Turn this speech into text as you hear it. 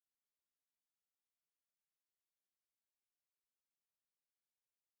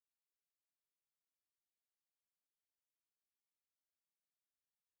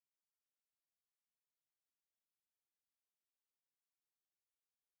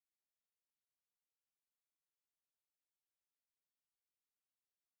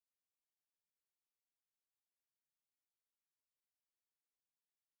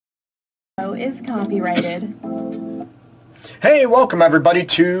show is copyrighted. Hey, welcome everybody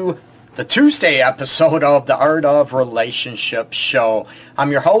to the Tuesday episode of the Art of Relationship show.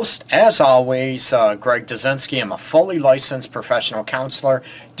 I'm your host, as always, Greg Dazinski. I'm a fully licensed professional counselor,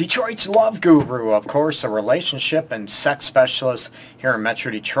 Detroit's love guru, of course, a relationship and sex specialist here in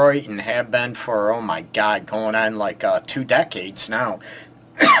Metro Detroit, and have been for, oh my God, going on like 2 decades now.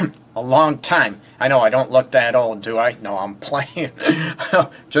 A long time. I know I don't look that old, do I? No, I'm playing.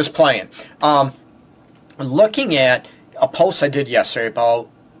 Just playing. Looking at a post I did yesterday about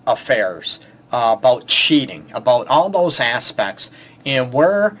affairs, about cheating, about all those aspects, and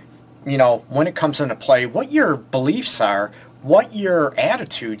where, when it comes into play, what your beliefs are, what your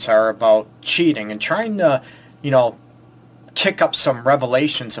attitudes are about cheating, and trying to, kick up some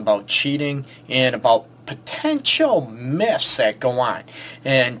revelations about cheating and about potential myths that go on.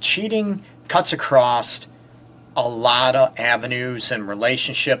 And cheating cuts across a lot of avenues and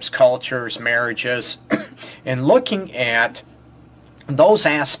relationships, cultures, marriages, and looking at those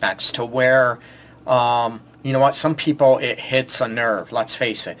aspects to where, some people, it hits a nerve, let's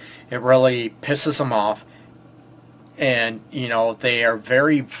face it. It really pisses them off. And, they are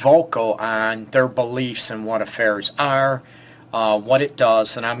very vocal on their beliefs and what affairs are, what it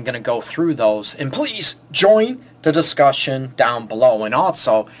does, and I'm going to go through those. And please join the discussion down below. And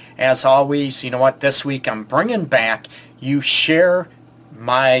also, as always, this week I'm bringing back, you share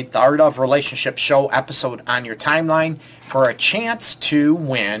the Art of Relationship show episode on your timeline for a chance to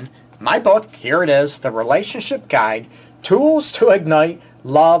win my book. Here it is, The Relationship Guide, Tools to Ignite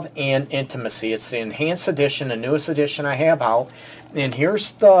Love and Intimacy. It's the enhanced edition, the newest edition I have out. And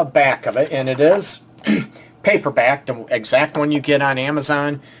here's the back of it, and it is paperback, the exact one you get on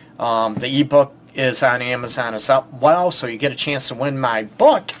Amazon. The ebook is on Amazon as well, so you get a chance to win my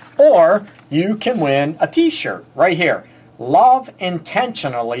book, or you can win a t-shirt right here. Love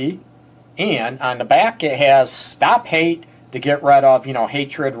intentionally, and on the back it has stop hate, to get rid of,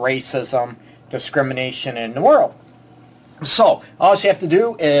 hatred, racism, discrimination in the world. So all you have to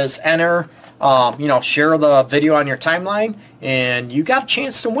do is enter, share the video on your timeline, and you got a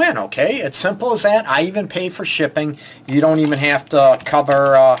chance to win, okay? It's simple as that. I even pay for shipping. You don't even have to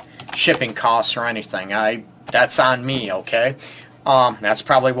cover shipping costs or anything. That's on me, okay? That's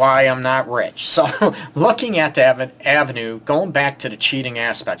probably why I'm not rich. So looking at the avenue, going back to the cheating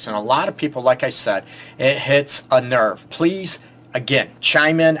aspects, and a lot of people, like I said, it hits a nerve. Please, again,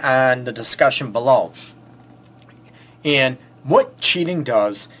 chime in on the discussion below. And what cheating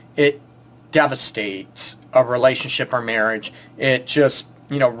does, it devastates a relationship or marriage. It just,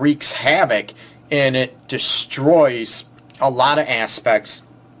 wreaks havoc, and it destroys a lot of aspects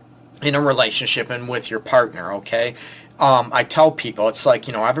in a relationship and with your partner, okay? I tell people, it's like,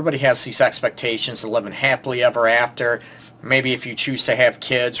 everybody has these expectations of living happily ever after. Maybe if you choose to have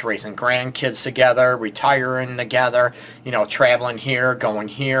kids, raising grandkids together, retiring together, traveling here, going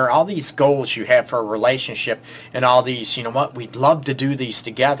here, all these goals you have for a relationship, and all these, we'd love to do these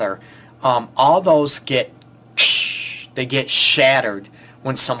together. All those get shattered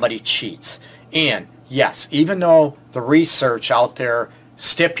when somebody cheats. And yes, even though the research out there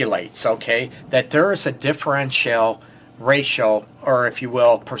stipulates, okay, that there is a differential ratio, or if you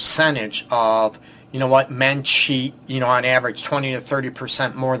will, percentage of, men cheat, on average 20 to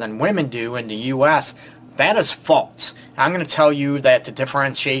 30% more than women do in the U.S., that is false. I'm going to tell you that the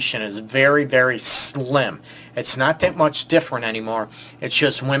differentiation is very, very slim. It's not that much different anymore. It's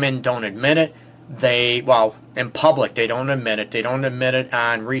just women don't admit it. In public, they don't admit it. They don't admit it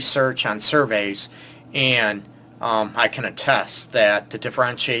on research, on surveys, and I can attest that the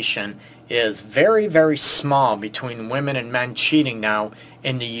differentiation is very, very small between women and men cheating now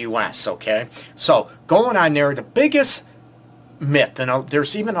in the U.S., okay? So, going on there, the biggest myth, and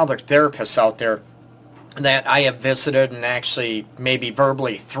there's even other therapists out there that I have visited and actually maybe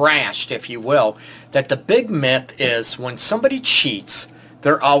verbally thrashed, if you will, that the big myth is when somebody cheats,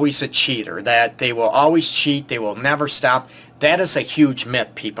 they're always a cheater, that they will always cheat, they will never stop. That is a huge myth,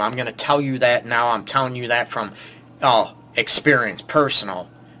 people. I'm going to tell you that now. I'm telling you that from experience, personal,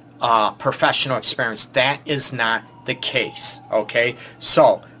 professional experience. That is not the case, okay?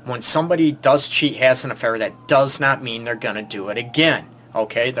 So, when somebody does cheat, has an affair, that does not mean they're going to do it again,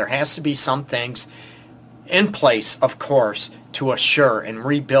 okay? There has to be some things in place, of course, to assure and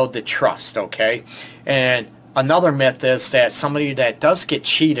rebuild the trust, okay? And another myth is that somebody that does get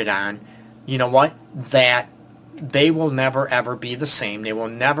cheated on, that they will never ever be the same. They will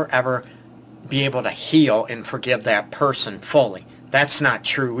never ever be able to heal and forgive that person fully. That's not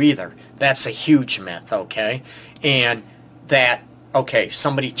true either. That's a huge myth, okay? And that, okay,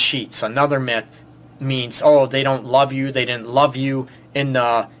 somebody cheats. Another myth means, oh, they don't love you, they didn't love you in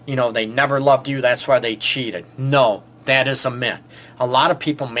the, they never loved you, that's why they cheated. No, that is a myth. A lot of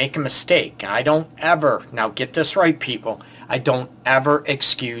people make a mistake. I don't ever, now get this right, people, I don't ever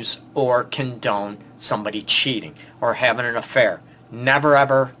excuse or condone somebody cheating or having an affair. Never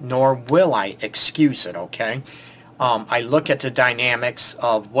ever, nor will I excuse it, okay? I look at the dynamics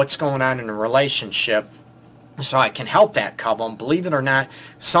of what's going on in a relationship so I can help that couple. And believe it or not,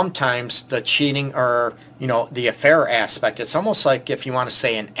 sometimes the cheating or, the affair aspect, it's almost like, if you want to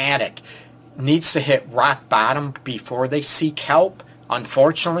say, an addict needs to hit rock bottom before they seek help.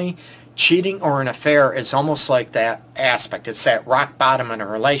 Unfortunately, cheating or an affair is almost like that aspect. It's that rock bottom in a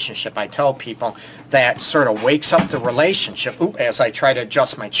relationship. I tell people that sort of wakes up the relationship. As I try to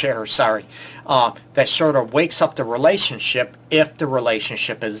adjust my chair, sorry. That sort of wakes up the relationship if the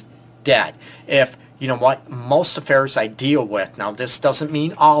relationship is dead. If, most affairs I deal with, now this doesn't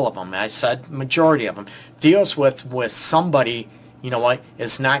mean all of them, I said majority of them, deals with somebody,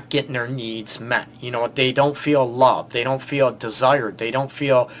 is not getting their needs met. They don't feel loved. They don't feel desired. They don't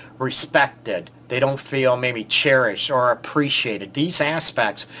feel respected. They don't feel maybe cherished or appreciated. These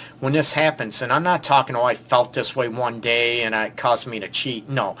aspects, when this happens, and I'm not talking, I felt this way one day and it caused me to cheat.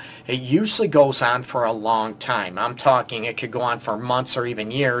 No, it usually goes on for a long time. I'm talking it could go on for months or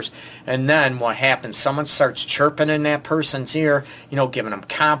even years. And then what happens, someone starts chirping in that person's ear, giving them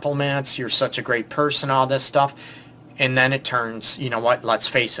compliments, you're such a great person, all this stuff. And then it turns, let's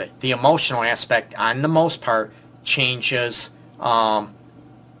face it, the emotional aspect, on the most part, changes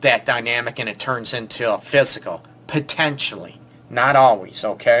that dynamic, and it turns into a physical, potentially, not always,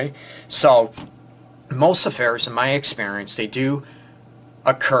 okay? So most affairs, in my experience, they do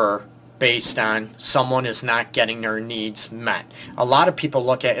occur based on someone is not getting their needs met. A lot of people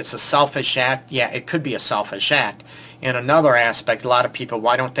look at it's a selfish act. Yeah, it could be a selfish act. And another aspect, a lot of people,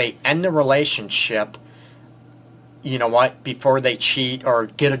 why don't they end the relationship before they cheat, or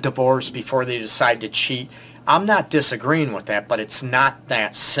get a divorce before they decide to cheat? I'm not disagreeing with that, but it's not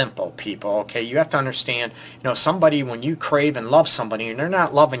that simple, people, okay? You have to understand, somebody, when you crave and love somebody and they're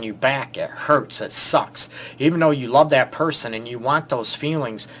not loving you back, it hurts, it sucks. Even though you love that person and you want those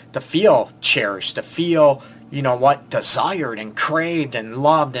feelings to feel cherished, to feel, desired and craved and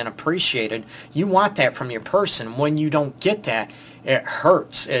loved and appreciated, you want that from your person. When you don't get that, it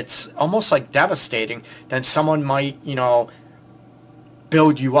hurts. It's almost like devastating. Then someone might,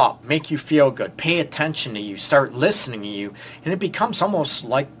 build you up, make you feel good, pay attention to you, start listening to you, and it becomes almost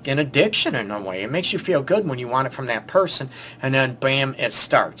like an addiction in a way. It makes you feel good when you want it from that person, and then bam, it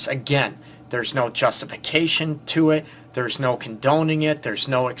starts. Again, there's no justification to it, there's no condoning it, there's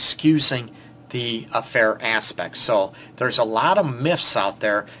no excusing the affair aspect. So there's a lot of myths out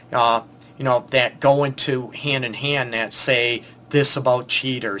there, that go into hand in hand, that say this about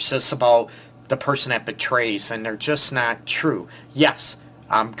cheaters, this about the person that betrays, and they're just not true. Yes,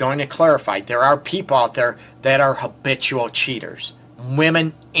 I'm going to clarify, there are people out there that are habitual cheaters,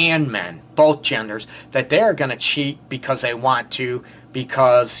 women and men, both genders, that they're going to cheat because they want to,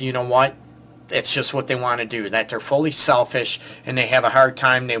 because it's just what they want to do, that they're fully selfish and they have a hard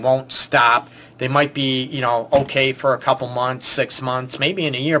time, they won't stop. They might be, okay for a couple months, 6 months, maybe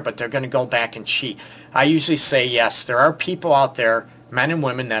in a year, but they're going to go back and cheat. I usually say yes, there are people out there, men and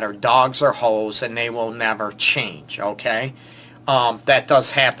women, that are dogs or hoes, and they will never change, okay? That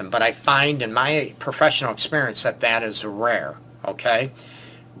does happen, but I find in my professional experience that is rare, okay?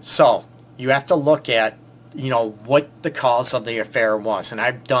 So you have to look at, what the cause of the affair was. And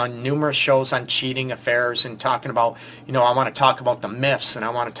I've done numerous shows on cheating, affairs, and talking about, I want to talk about the myths, and I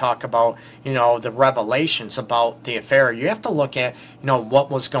want to talk about, the revelations about the affair. You have to look at,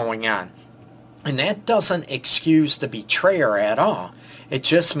 what was going on. And that doesn't excuse the betrayer at all. It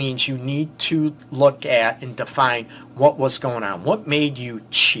just means you need to look at and define what was going on. What made you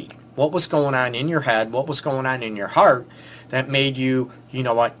cheat? What was going on in your head? What was going on in your heart that made you,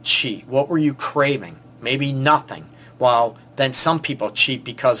 cheat? What were you craving? Maybe nothing. Well, then some people cheat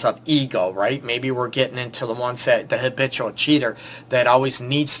because of ego, right? Maybe we're getting into the ones that, the habitual cheater that always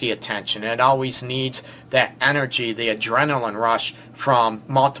needs the attention. It always needs that energy, the adrenaline rush from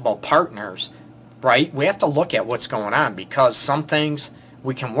multiple partners, right? We have to look at what's going on, because some things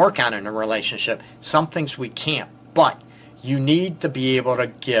we can work on in a relationship, some things we can't. But you need to be able to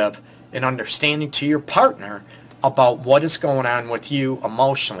give an understanding to your partner about what is going on with you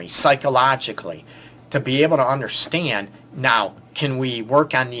emotionally, psychologically, to be able to understand, now, can we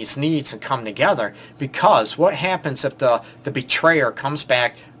work on these needs and come together? Because what happens if the betrayer comes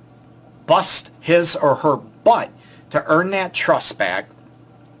back, busts his or her butt to earn that trust back,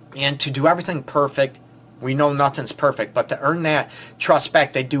 and to do everything perfect? We know nothing's perfect, but to earn that trust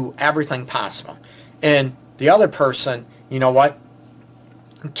back, they do everything possible. And the other person,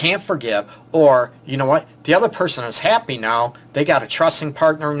 can't forgive, or you know what, the other person is happy now, they got a trusting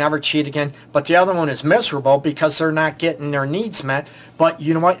partner, never cheat again, but the other one is miserable because they're not getting their needs met, but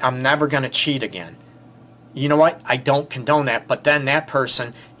you know what, I'm never going to cheat again. You know what, I don't condone that, but then that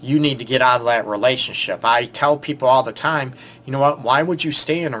person, you need to get out of that relationship. I tell people all the time, you know what, why would you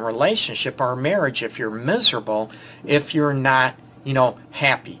stay in a relationship or a marriage if you're miserable, if you're not, you know,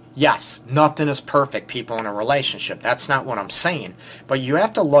 happy? Yes, nothing is perfect, people, in a relationship. That's not what I'm saying. But you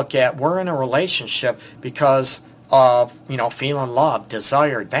have to look at, we're in a relationship because of, you know, feeling loved,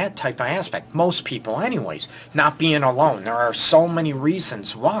 desired, that type of aspect. Most people anyways, not being alone. There are so many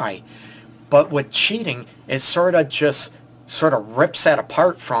reasons why. But with cheating, it sort of rips that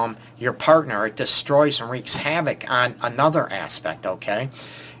apart from your partner. It destroys and wreaks havoc on another aspect, okay?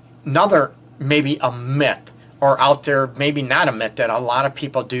 Another, maybe a myth, or out there, maybe not a myth, that a lot of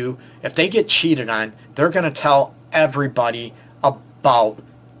people do. If they get cheated on, they're going to tell everybody about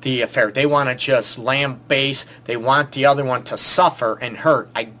the affair. They want to just lambaste. They want the other one to suffer and hurt.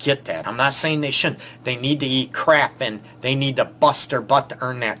 I get that. I'm not saying they shouldn't. They need to eat crap and they need to bust their butt to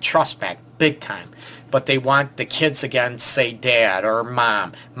earn that trust back, big time. But they want the kids again to say dad or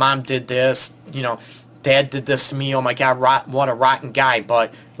mom. Mom did this, you know, dad did this to me. Oh my God, what a rotten guy.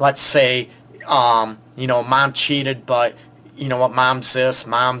 But let's say, you know, mom cheated, but you know what, mom's this,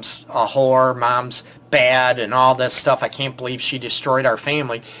 mom's a whore, mom's bad, and all this stuff. I can't believe she destroyed our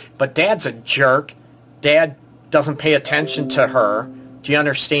family. But dad's a jerk. Dad doesn't pay attention to her. Do you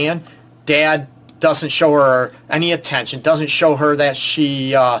understand? Dad doesn't show her any attention, doesn't show her that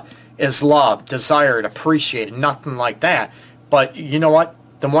she is loved, desired, appreciated, nothing like that. But you know what?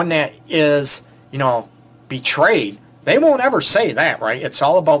 The one that is, you know, betrayed, they won't ever say that, right? It's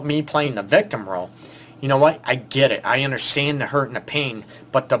all about me playing the victim role. You know what? I get it. I understand the hurt and the pain.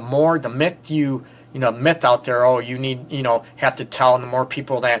 But the more, the myth out there, oh, you need, you know, have to tell, and the more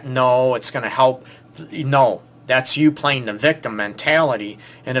people that know, it's going to help. No, that's you playing the victim mentality,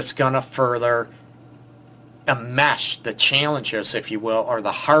 and it's going to further enmesh the challenges, if you will, or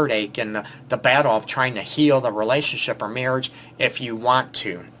the heartache and the battle of trying to heal the relationship or marriage if you want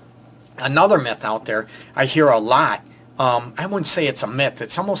to. Another myth out there I hear a lot, I wouldn't say it's a myth,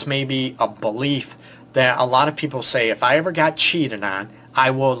 it's almost maybe a belief that a lot of people say, if I ever got cheated on,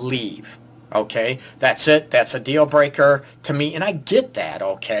 I will leave. Okay, that's it. That's a deal breaker to me, and I get that.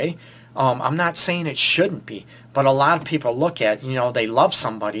 Okay, I'm not saying it shouldn't be, but a lot of people look at, you know, they love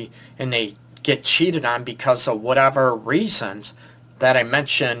somebody and they get cheated on because of whatever reasons that I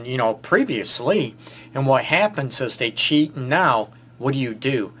mentioned, you know, previously. And what happens is they cheat, and now what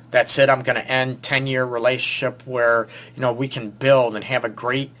do? That's it. I'm going to end 10-year relationship where, you know, we can build and have a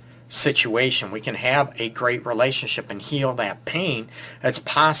great situation. We can have a great relationship and heal that pain. It's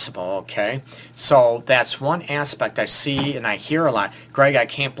possible, okay? So that's one aspect I see and I hear a lot. Greg, I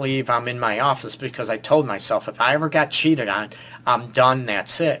can't believe I'm in my office because I told myself if I ever got cheated on, I'm done,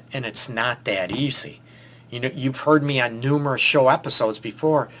 that's it. And it's not that easy. You know, you've heard me on numerous show episodes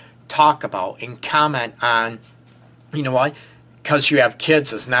before talk about and comment on, you know what, because you have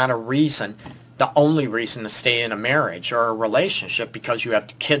kids is not a reason, the only reason to stay in a marriage or a relationship, because you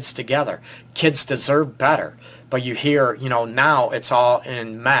have kids together. Kids deserve better. But you hear, you know, now it's all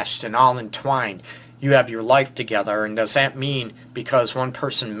enmeshed and all entwined. You have your life together, and does that mean because one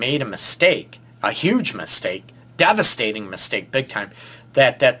person made a mistake, a huge mistake, devastating mistake, big time,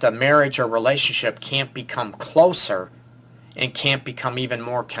 that the marriage or relationship can't become closer and can't become even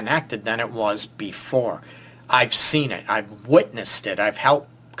more connected than it was before? I've seen it. I've witnessed it. I've helped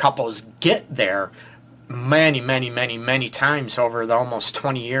couples get there many times over the almost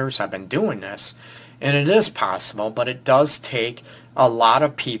 20 years I've been doing this. And it is possible, but it does take a lot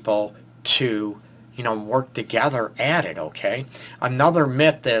of people to, you know, work together at it, okay? Another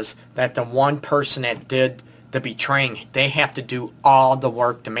myth is that the one person that did the betraying, they have to do all the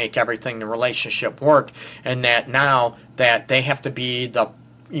work to make everything, the relationship work, and that now that they have to be the,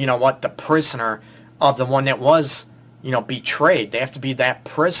 you know what, the prisoner of the one that was, you know, betrayed. They have to be that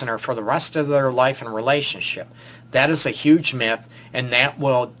prisoner for the rest of their life and relationship. That is a huge myth, and that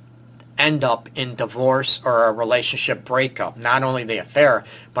will end up in divorce or a relationship breakup. Not only the affair,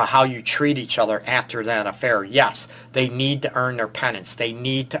 but how you treat each other after that affair. Yes, they need to earn their penance. They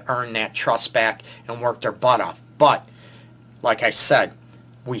need to earn that trust back and work their butt off. But, like I said,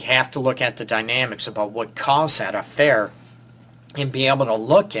 we have to look at the dynamics about what caused that affair and be able to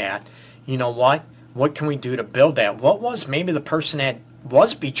look at, you know what can we do to build that? What was maybe the person that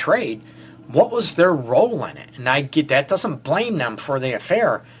was betrayed, what was their role in it? And I get that doesn't blame them for the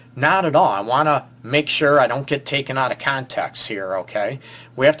affair, Not at all. I want to make sure I don't get taken out of context here, okay?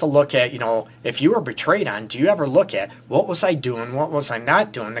 We have to look at, if you were betrayed on, do you ever look at what was I doing, what was I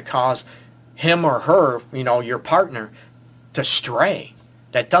not doing to cause him or her, your partner, to stray?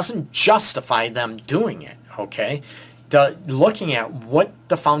 That doesn't justify them doing it, okay? Looking at what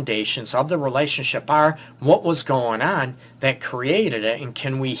the foundations of the relationship are, what was going on that created it, and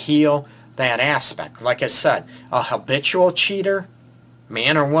can we heal that aspect? Like I said, a habitual cheater,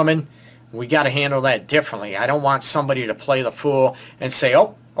 man or woman, we got to handle that differently. I don't want somebody to play the fool and say,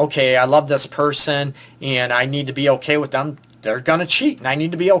 oh, okay, I love this person and I need to be okay with them. They're going to cheat and I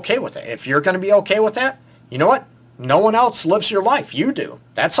need to be okay with it. If you're going to be okay with that, you know what? No one else lives your life. You do.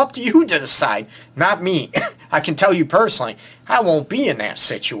 That's up to you to decide, not me. I can tell you personally, I won't be in that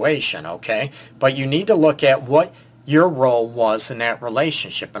situation, okay? But you need to look at what your role was in that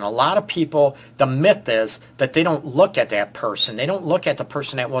relationship. And a lot of people, the myth is that they don't look at that person. They don't look at the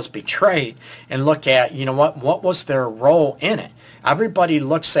person that was betrayed and look at, what was their role in it. Everybody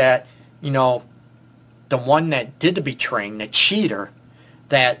looks at, the one that did the betraying, the cheater,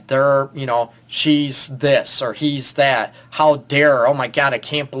 that they're, she's this or he's that. How dare, oh my God, I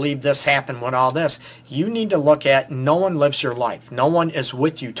can't believe this happened with all this. You need to look at no one lives your life. No one is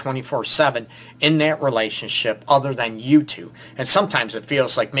with you 24/7 in that relationship other than you two. And sometimes it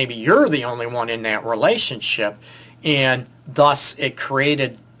feels like maybe you're the only one in that relationship, and thus it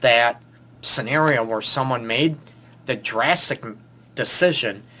created that scenario where someone made the drastic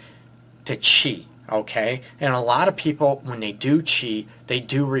decision to cheat. Okay, and a lot of people, when they do cheat, they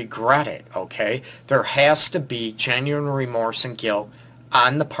do regret it, okay? There has to be genuine remorse and guilt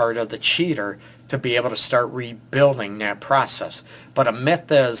on the part of the cheater to be able to start rebuilding that process. But a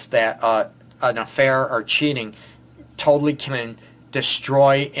myth is that an affair or cheating totally can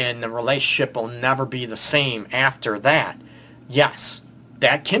destroy and the relationship will never be the same after that. Yes,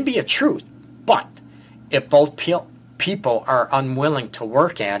 that can be a truth, but if both people are unwilling to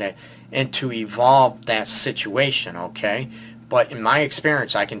work at it, and to evolve that situation, okay? But in my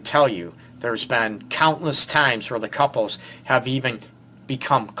experience, I can tell you, there's been countless times where the couples have even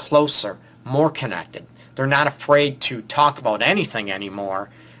become closer, more connected. They're not afraid to talk about anything anymore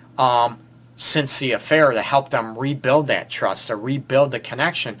since the affair to help them rebuild that trust, to rebuild the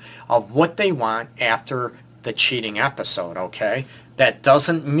connection of what they want after the cheating episode, okay? That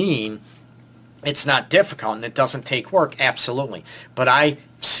doesn't mean it's not difficult and it doesn't take work, absolutely. But I've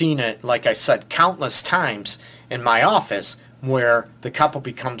seen it, like I said, countless times in my office where the couple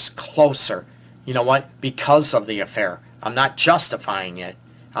becomes closer. You know what? Because of the affair. I'm not justifying it.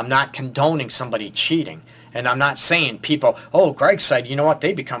 I'm not condoning somebody cheating. And I'm not saying people, oh, Greg said, you know what?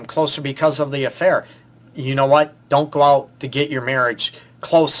 They become closer because of the affair. You know what? Don't go out to get your marriage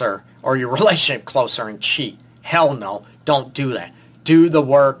closer or your relationship closer and cheat. Hell no. Don't do that. Do the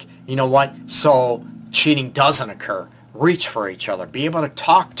work. You know what? So cheating doesn't occur. Reach for each other. Be able to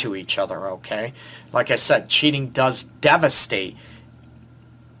talk to each other, okay? Like I said, cheating does devastate.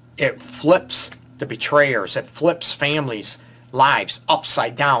 It flips the betrayers. It flips families' lives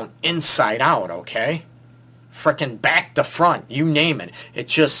upside down, inside out, okay? Frickin' back to front, you name it. It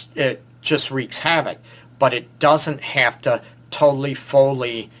just wreaks havoc. But it doesn't have to totally,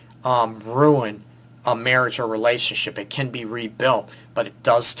 fully ruin a marriage or relationship. It can be rebuilt, but it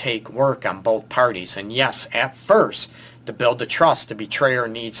does take work on both parties. And yes, at first, to build the trust, the betrayer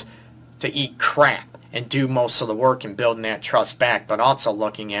needs to eat crap and do most of the work in building that trust back, but also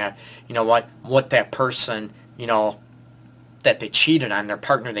looking at, what that person, that they cheated on, their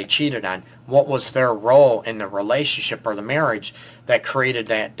partner they cheated on, what was their role in the relationship or the marriage that created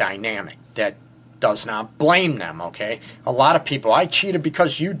that dynamic. That does not blame them, okay? A lot of people, I cheated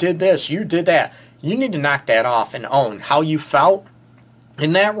because you did this, you did that. You need to knock that off and own how you felt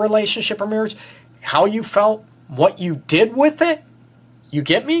in that relationship or marriage, how you felt, what you did with it. You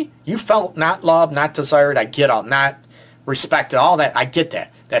get me? You felt not loved, not desired. I get all, not respected, all that. I get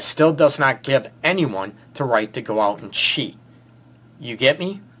that. That still does not give anyone the right to go out and cheat. You get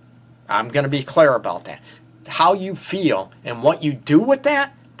me? I'm going to be clear about that. How you feel and what you do with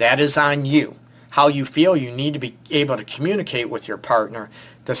that, that is on you. How you feel, you need to be able to communicate with your partner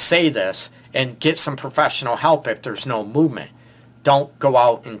to say this and get some professional help if there's no movement. Don't go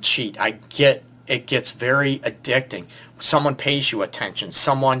out and cheat. I get it gets very addicting. Someone pays you attention.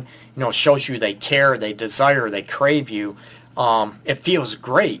 Someone, shows you they care, they desire, they crave you. It feels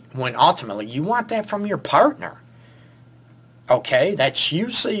great when ultimately you want that from your partner. Okay, that's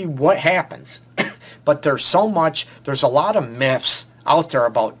usually what happens. But there's a lot of myths out there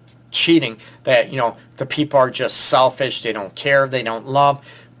about cheating that, the people are just selfish, they don't care, they don't love.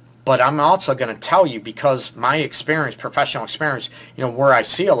 But I'm also going to tell you, because my experience, professional experience, where I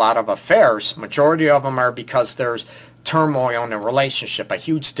see a lot of affairs, majority of them are because there's turmoil in a relationship, a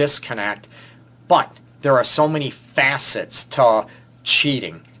huge disconnect. But there are so many facets to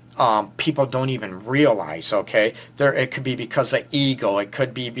cheating. People don't even realize, okay? It could be because of ego. It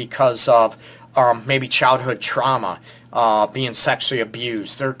could be because of maybe childhood trauma, being sexually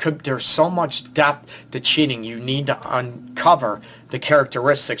abused. There's so much depth to cheating. You need to uncover the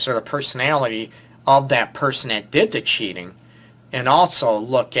characteristics or the personality of that person that did the cheating, and also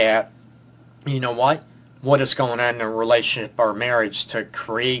look at, what is going on in a relationship or marriage to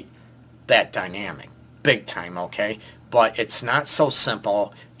create that dynamic. Big time, okay? But it's not so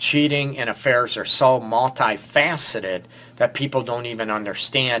simple. Cheating and affairs are so multifaceted that people don't even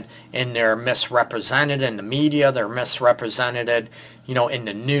understand, and they're misrepresented in the media, they're misrepresented, in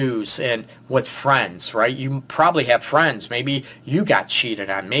the news and with friends, right? You probably have friends. Maybe you got cheated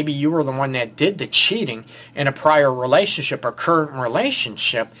on. Maybe you were the one that did the cheating in a prior relationship or current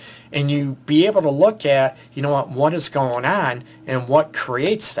relationship, and you be able to look at, what is going on and what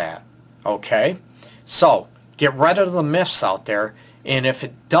creates that, okay? So get rid of the myths out there, and if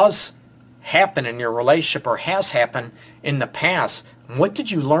it does happen in your relationship or has happened in the past, what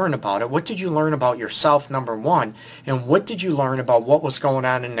did you learn about it? What did you learn about yourself, number one? And what did you learn about what was going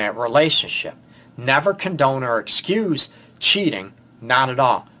on in that relationship? Never condone or excuse cheating, not at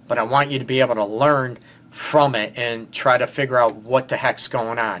all. But I want you to be able to learn from it and try to figure out what the heck's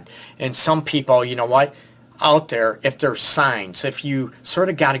going on. And some people, out there, if there's signs, if you sort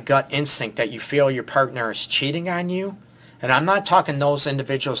of got a gut instinct that you feel your partner is cheating on you, and I'm not talking those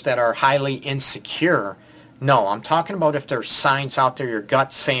individuals that are highly insecure. No, I'm talking about if there's signs out there, your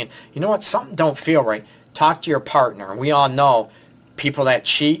gut saying, something don't feel right. Talk to your partner. And we all know people that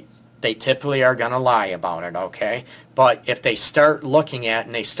cheat, they typically are going to lie about it, okay? But if they start looking at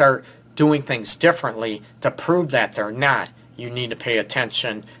and they start doing things differently to prove that they're not, you need to pay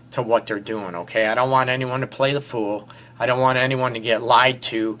attention to what they're doing, okay? I don't want anyone to play the fool. I don't want anyone to get lied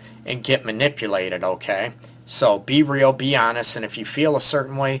to and get manipulated, okay? So be real, be honest, and if you feel a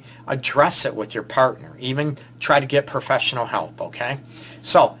certain way, address it with your partner. Even try to get professional help, okay?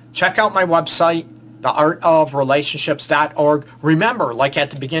 So check out my website, theartofrelationships.org. Remember, like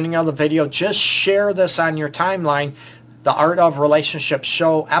at the beginning of the video, just share this on your timeline, the Art of Relationships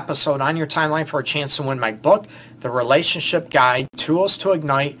show episode on your timeline for a chance to win my book, The Relationship Guide, Tools to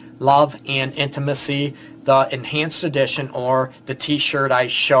Ignite Love and Intimacy, the enhanced edition, or the t-shirt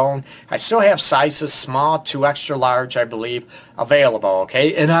I've shown. I still have sizes small to extra large, I believe, available,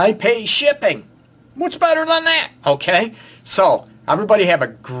 okay? And I pay shipping. What's better than that, okay? So everybody have a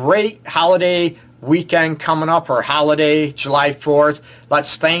great holiday weekend coming up, or holiday, July 4th.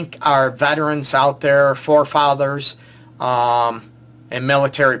 Let's thank our veterans out there, forefathers, and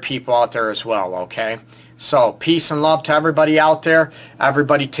military people out there as well, okay? So peace and love to everybody out there.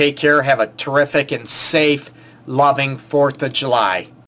 Everybody take care. Have a terrific and safe, loving 4th of July.